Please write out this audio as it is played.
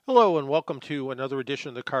Hello, and welcome to another edition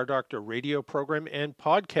of the Car Doctor radio program and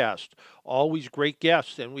podcast. Always great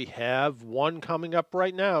guests, and we have one coming up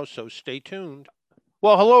right now, so stay tuned.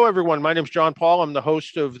 Well, hello, everyone. My name is John Paul. I'm the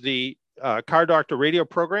host of the Car Doctor radio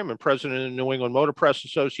program and president of the New England Motor Press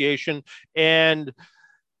Association. And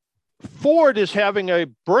Ford is having a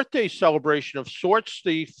birthday celebration of sorts.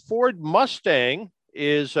 The Ford Mustang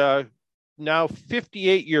is now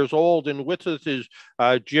 58 years old, and with us is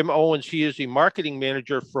Jim Owens. He is the marketing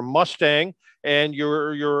manager for Mustang, and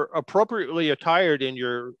you're appropriately attired in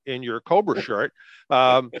your Cobra shirt.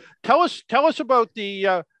 Um, tell us about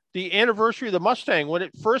the anniversary of the Mustang when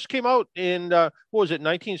it first came out in what was it,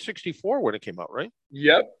 1964 when it came out, right?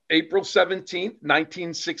 Yep. April 17th,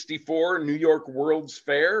 1964, New York World's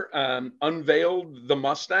Fair unveiled the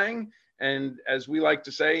Mustang. And as we like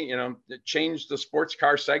to say, it changed the sports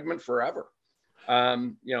car segment forever.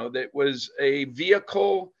 That was a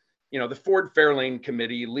vehicle, the Ford Fairlane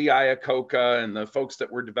Committee, Lee Iacocca, and the folks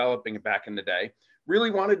that were developing it back in the day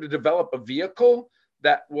really wanted to develop a vehicle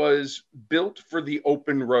that was built for the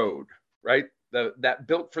open road, right? That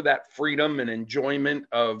built for that freedom and enjoyment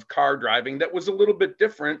of car driving that was a little bit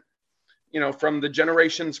different, from the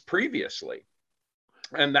generations previously.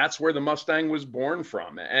 And that's where the Mustang was born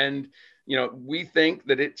from. And, we think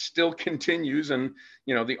that it still continues. And,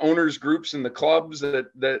 the owners groups and the clubs that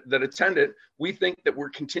attend it, we think that we're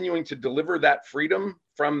continuing to deliver that freedom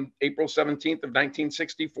from April 17th of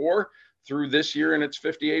 1964 through this year and its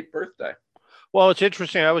 58th birthday. Well, it's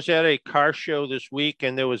interesting. I was at a car show this week,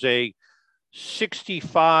 and there was a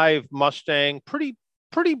 65 Mustang, pretty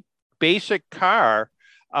basic car,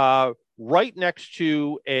 right next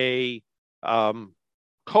to a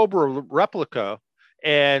Cobra replica,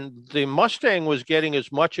 and the Mustang was getting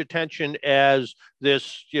as much attention as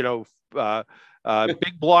this, big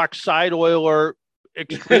block side oiler,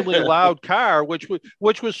 extremely loud car, which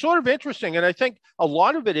was sort of interesting. And I think a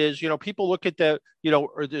lot of it is, people look at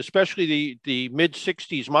especially the mid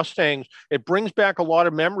 '60s Mustangs. It brings back a lot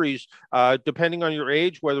of memories, depending on your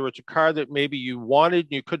age, whether it's a car that maybe you wanted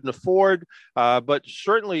and you couldn't afford, but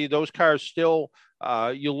certainly those cars still.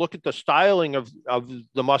 You look at the styling of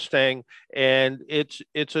the Mustang, and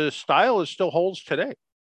it's a style that still holds today.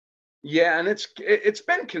 Yeah, and it's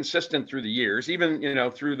been consistent through the years,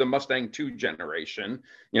 even through the Mustang 2 generation.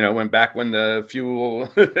 When the fuel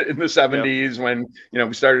in the Yeah. 70s, when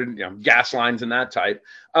we started gas lines and that type.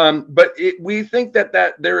 But we think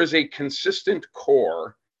that there is a consistent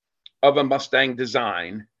core of a Mustang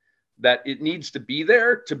design that it needs to be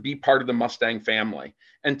there to be part of the Mustang family.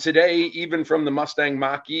 And today, even from the Mustang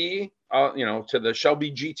Mach-E, to the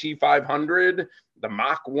Shelby GT 500, the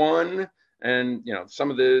Mach 1 and some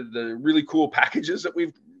of the really cool packages that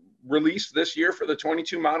we've released this year for the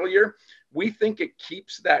 22 model year, we think it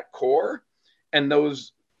keeps that core, and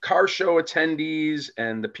those car show attendees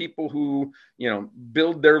and the people who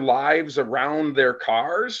build their lives around their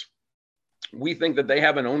cars, we think that they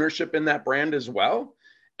have an ownership in that brand as well.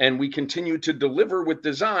 And we continue to deliver with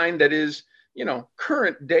design that is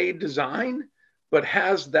current day design, but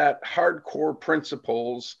has that hardcore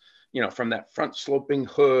principles, from that front sloping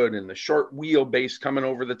hood and the short wheelbase coming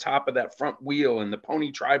over the top of that front wheel and the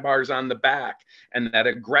pony tri-bars on the back and that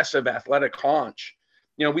aggressive athletic haunch.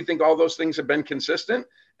 We think all those things have been consistent,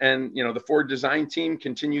 and, the Ford design team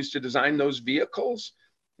continues to design those vehicles,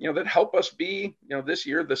 that help us be, this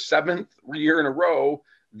year, the 7th year in a row,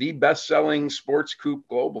 the best-selling sports coupe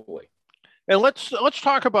globally. And let's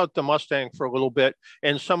talk about the Mustang for a little bit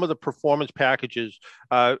and some of the performance packages.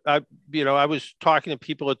 I was talking to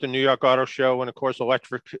people at the New York Auto Show, and of course,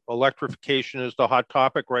 electrification is the hot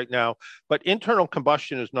topic right now. But internal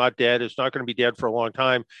combustion is not dead; it's not going to be dead for a long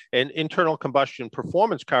time. And internal combustion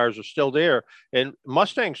performance cars are still there, and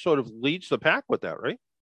Mustang sort of leads the pack with that, right?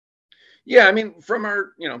 Yeah, I mean, from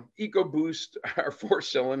our, EcoBoost, our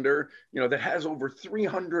four-cylinder, that has over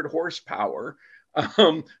 300 horsepower,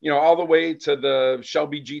 all the way to the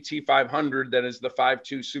Shelby GT 500 that is the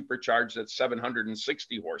 5.2 supercharged at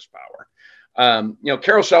 760 horsepower.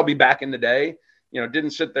 Carroll Shelby back in the day,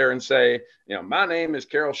 didn't sit there and say, my name is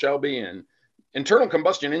Carroll Shelby and internal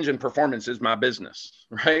combustion engine performance is my business,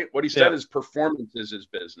 right? What he said is performance is his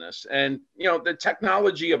business. And, the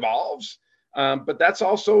technology evolves. But that's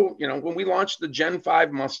also, when we launched the Gen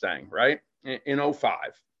 5 Mustang, right, in 05,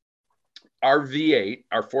 our V8,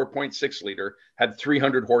 our 4.6 liter, had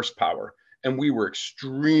 300 horsepower. And we were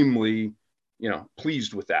extremely,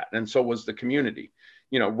 pleased with that. And so was the community.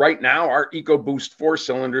 Right now, our EcoBoost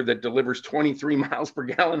four-cylinder that delivers 23 miles per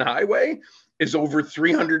gallon highway is over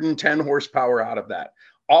 310 horsepower out of that.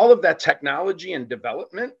 All of that technology and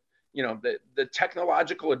development the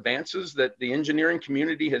technological advances that the engineering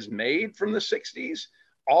community has made from the 60s,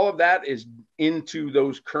 all of that is into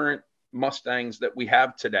those current Mustangs that we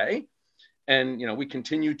have today. And, we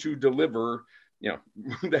continue to deliver,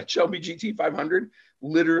 that Shelby GT 500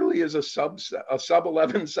 literally is a sub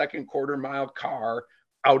 11 second quarter mile car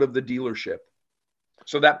out of the dealership.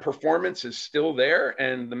 So that performance is still there.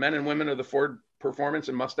 And the men and women of the Ford Performance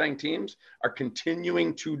and Mustang teams are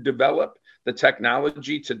continuing to develop the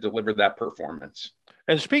technology to deliver that performance.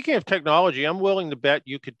 And speaking of technology, I'm willing to bet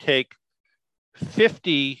you could take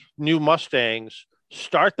 50 new Mustangs,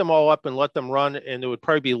 start them all up and let them run, and there would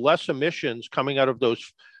probably be less emissions coming out of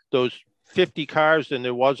those 50 cars than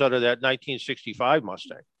there was out of that 1965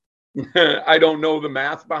 Mustang. I don't know the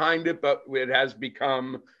math behind it, but it has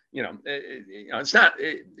become,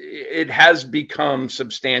 it has become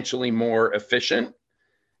substantially more efficient.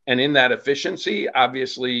 And in that efficiency,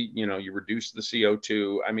 obviously, you reduce the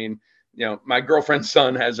CO2. I mean, my girlfriend's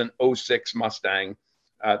son has an 06 Mustang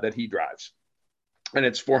that he drives, and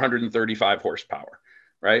it's 435 horsepower,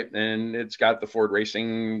 right? And it's got the Ford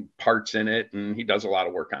Racing parts in it, and he does a lot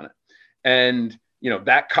of work on it. And,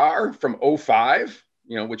 that car from 05,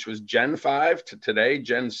 which was Gen 5 to today,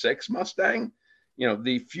 Gen 6 Mustang,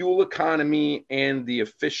 the fuel economy and the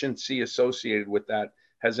efficiency associated with that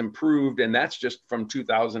has improved. And that's just from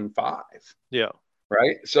 2005. Yeah.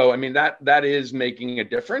 Right. So, I mean, that is making a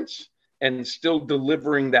difference and still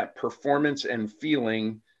delivering that performance and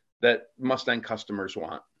feeling that Mustang customers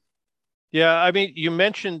want. Yeah. I mean, you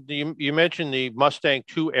mentioned the Mustang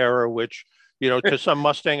 2 era, which, to some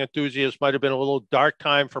Mustang enthusiasts might have been a little dark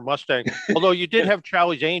time for Mustang, although you did have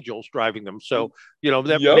Charlie's Angels driving them. So,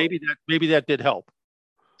 maybe that did help.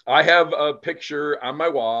 I have a picture on my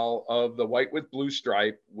wall of the white with blue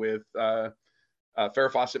stripe with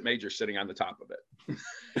Farrah Fawcett Major sitting on the top of it.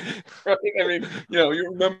 Right? I mean,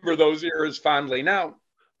 you remember those eras fondly. Now,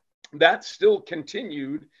 that still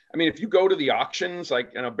continued. I mean, if you go to the auctions,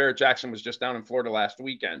 like, Barrett Jackson was just down in Florida last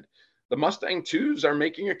weekend, the Mustang 2s are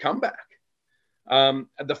making a comeback.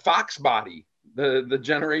 The Fox body, the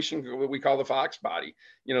generation we call the Fox body,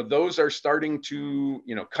 those are starting to,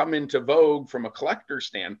 come into vogue from a collector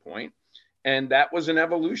standpoint. And that was an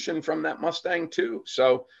evolution from that Mustang too.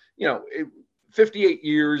 So, 58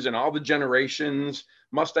 years and all the generations,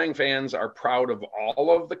 Mustang fans are proud of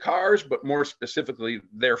all of the cars, but more specifically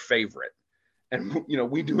their favorite. And,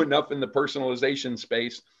 we do enough in the personalization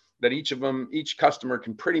space that each customer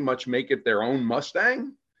can pretty much make it their own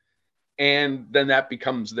Mustang. And then that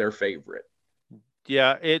becomes their favorite.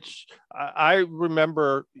 Yeah, I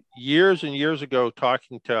remember years and years ago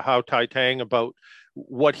talking to Hao Tai Tang about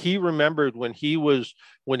what he remembered when he was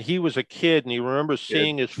a kid, and he remembers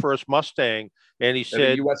seeing his first Mustang, and he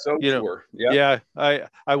said, USO tour. Yeah,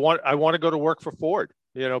 I want to go to work for Ford,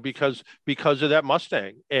 because of that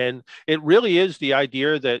Mustang. And it really is the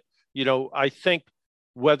idea that, I think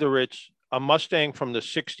whether it's a Mustang from the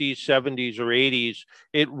 60s, 70s, or 80s,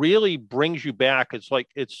 it really brings you back. It's like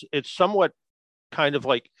it's somewhat kind of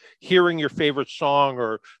like hearing your favorite song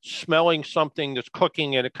or smelling something that's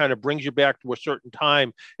cooking, and it kind of brings you back to a certain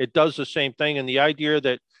time. It does the same thing. And the idea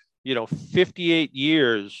that, 58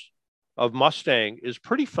 years of Mustang is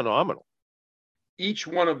pretty phenomenal. Each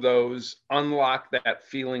one of those unlock that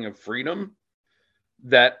feeling of freedom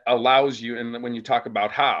that allows you. And when you talk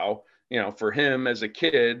about how, for him as a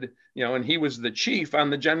kid, and he was the chief on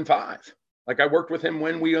the Gen 5. Like, I worked with him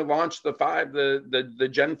when we launched the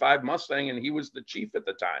Gen 5 Mustang, and he was the chief at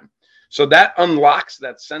the time. So that unlocks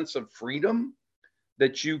that sense of freedom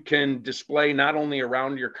that you can display not only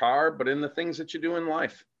around your car, but in the things that you do in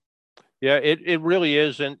life. Yeah, it really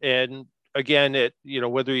is. And again,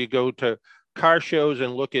 whether you go to car shows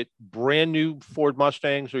and look at brand new Ford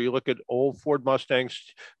Mustangs, or you look at old Ford Mustangs,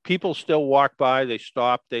 people still walk by, they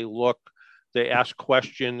stop, they look, they ask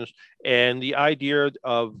questions. And the idea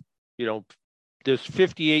of, this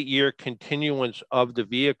 58-year continuance of the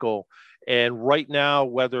vehicle. And right now,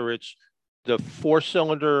 whether it's the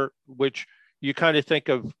 4-cylinder, which you kind of think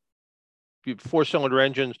of 4-cylinder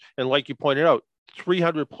engines, and like you pointed out,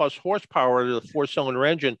 300 plus horsepower to the 4-cylinder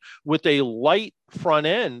engine with a light front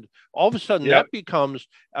end, all of a sudden that becomes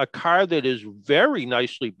a car that is very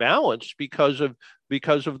nicely balanced because of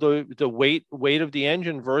the weight of the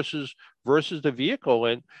engine versus the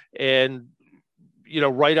vehicle. And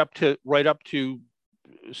right up to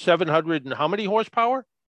 700 and how many horsepower?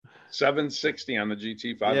 760 on the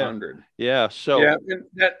GT 500. Yeah. So and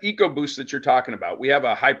that EcoBoost that you're talking about, we have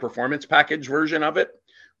a high performance package version of it,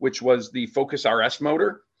 which was the Focus RS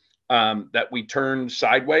motor that we turned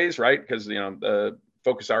sideways, right? Because the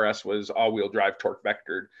Focus RS was all-wheel drive torque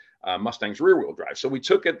vectored. Mustang's rear wheel drive. So we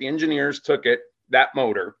took it, the engineers took it, that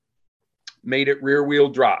motor, made it rear wheel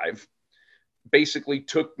drive, basically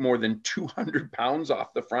took more than 200 pounds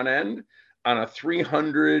off the front end on a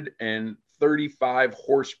 335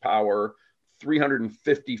 horsepower,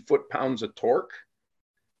 350 foot-pounds of torque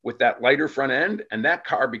with that lighter front end. And that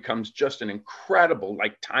car becomes just an incredible,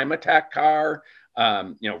 like, time attack car,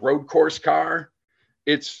 road course car.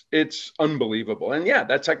 It's unbelievable. And yeah,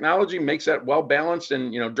 that technology makes that well balanced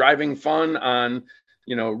and, driving fun on,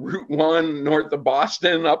 Route 1 north of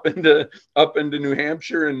Boston up into New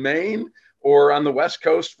Hampshire and Maine, or on the West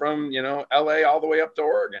Coast from, LA all the way up to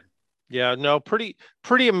Oregon. Yeah, no, pretty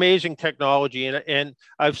amazing technology. And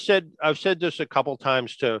I've said this a couple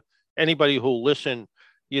times to anybody who'll listen.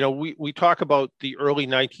 We talk about the early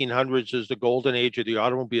 1900s as the golden age of the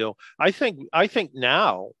automobile. I think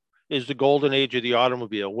now is the golden age of the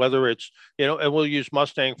automobile, whether it's, and we'll use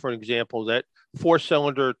Mustang for an example, that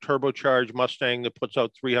 4-cylinder turbocharged Mustang that puts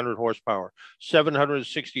out 300 horsepower,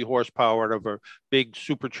 760 horsepower out of a big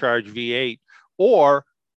supercharged V8, or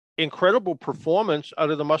incredible performance out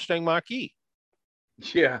of the Mustang Mach-E.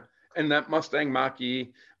 Yeah. And that Mustang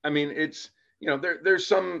Mach-E, I mean, it's, there's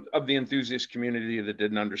some of the enthusiast community that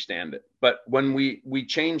didn't understand it, but when we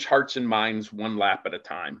change hearts and minds one lap at a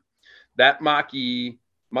time, that Mustang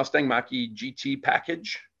Mach-E GT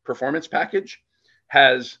performance package,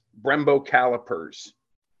 has Brembo calipers,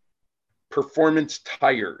 performance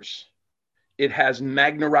tires. It has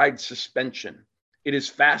MagneRide suspension. It is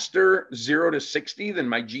faster 0 to 60 than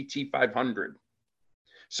my GT 500.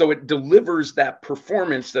 So it delivers that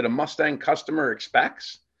performance that a Mustang customer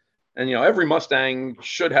expects. And, every Mustang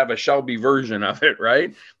should have a Shelby version of it,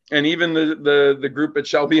 right? And even the group at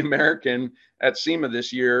Shelby American at SEMA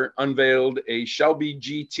this year unveiled a Shelby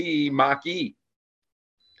GT Mach-E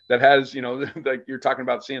that has, like you're talking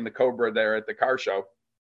about seeing the Cobra there at the car show.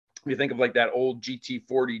 You think of like that old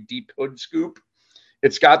GT40 deep hood scoop.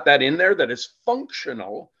 It's got that in there that is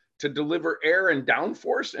functional to deliver air and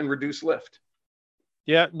downforce and reduce lift.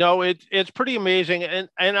 Yeah, no, it's pretty amazing. And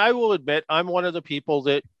I will admit, I'm one of the people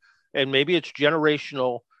that, and maybe it's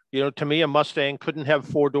generational, to me, a Mustang couldn't have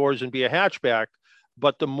 4 doors and be a hatchback.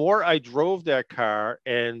 But the more I drove that car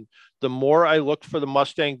and the more I looked for the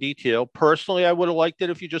Mustang detail, personally, I would have liked it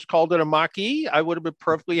if you just called it a Mach-E. I would have been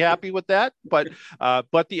perfectly happy with that. But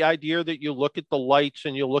the idea that you look at the lights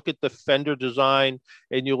and you look at the fender design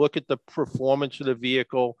and you look at the performance of the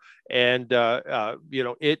vehicle, and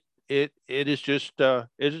it is just it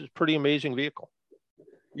is a pretty amazing vehicle.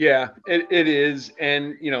 Yeah, it is.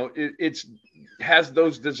 And, it's has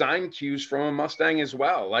those design cues from a Mustang as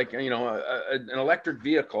well. Like, an electric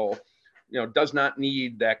vehicle, does not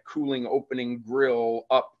need that cooling opening grill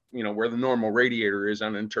up, where the normal radiator is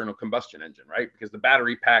on an internal combustion engine, right? Because the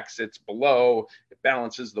battery pack sits below, it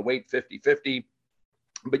balances the weight 50-50,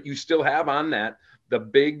 but you still have on that the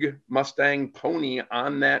big Mustang pony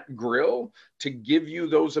on that grill to give you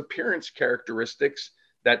those appearance characteristics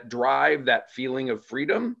that drive that feeling of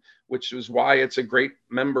freedom, which is why it's a great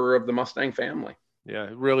member of the Mustang family. Yeah,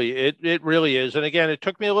 it really is. And again, it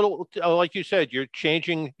took me a little, like you said, you're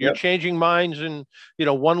changing minds, and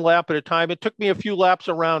one lap at a time. It took me a few laps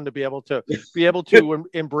around to be able to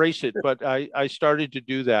embrace it, but I started to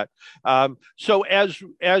do that. So as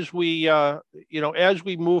we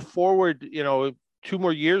move forward, 2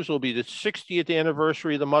 more years will be the 60th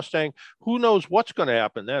anniversary of the Mustang. Who knows what's going to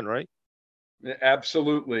happen then, right?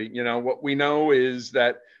 Absolutely. What we know is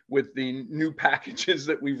that with the new packages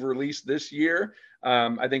that we've released this year,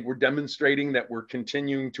 I think we're demonstrating that we're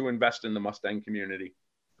continuing to invest in the Mustang community.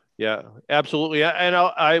 Yeah, absolutely. And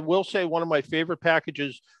I will say one of my favorite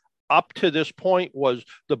packages up to this point was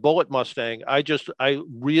the Bullet Mustang. I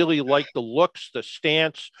really like the looks, the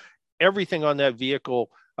stance, everything on that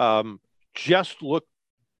vehicle. Just looked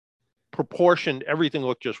proportioned. Everything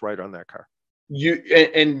looked just right on that car.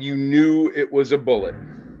 You knew it was a Bullet,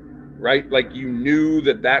 right? Like, you knew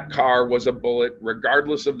that car was a Bullet,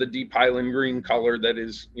 regardless of the deep Highland green color that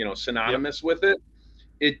is, synonymous with it.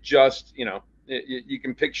 It just, you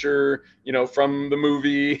can picture, from the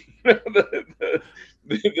movie, the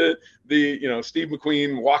Steve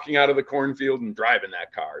McQueen walking out of the cornfield and driving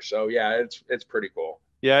that car. So yeah, it's pretty cool.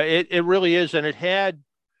 Yeah, it really is, and it had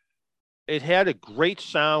a great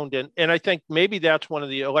sound, and I think maybe that's one of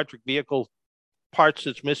the electric vehicle parts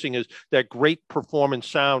that's missing, is that great performance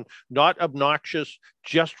sound, not obnoxious,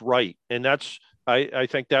 just right. And that's, I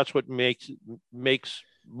think that's what makes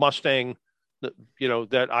Mustang,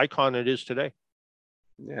 that icon it is today.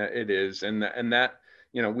 Yeah, it is. And that,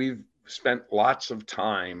 we've spent lots of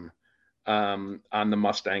time on the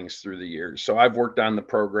Mustangs through the years. So I've worked on the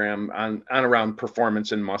program on around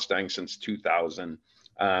performance in Mustangs since 2000.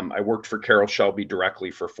 I worked for Carroll Shelby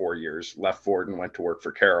directly for 4 years, left Ford and went to work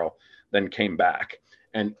for Carroll, then came back.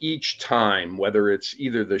 And each time, whether it's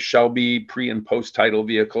either the Shelby pre and post title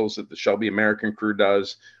vehicles that the Shelby American crew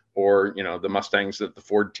does, or the Mustangs that the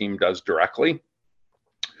Ford team does directly,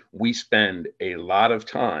 we spend a lot of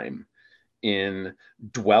time in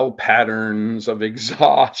dwell patterns of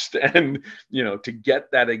exhaust and to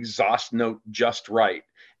get that exhaust note just right.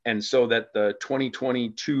 And so that the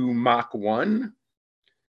 2022 Mach 1,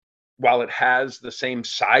 while it has the same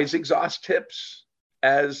size exhaust tips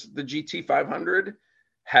as the GT500,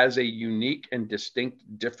 has a unique and distinct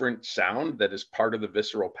different sound that is part of the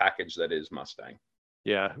visceral package that is Mustang.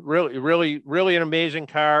 Yeah, really, really, really an amazing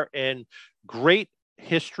car, and great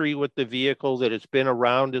history with the vehicle, that it's been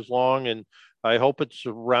around as long, and I hope it's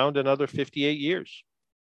around another 58 years.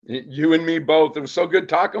 You and me both. It was so good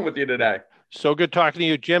talking with you today. So good talking to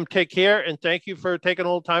you, Jim. Take care, and thank you for taking a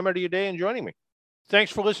little time out of your day and joining me.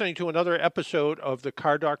 Thanks for listening to another episode of the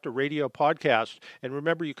Car Doctor Radio podcast. And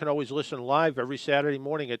remember, you can always listen live every Saturday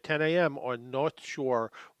morning at 10 a.m. on North Shore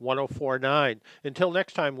 1049. Until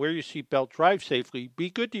next time, wear your seatbelt, drive safely, be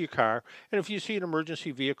good to your car, and if you see an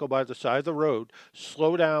emergency vehicle by the side of the road,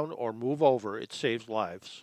 slow down or move over. It saves lives.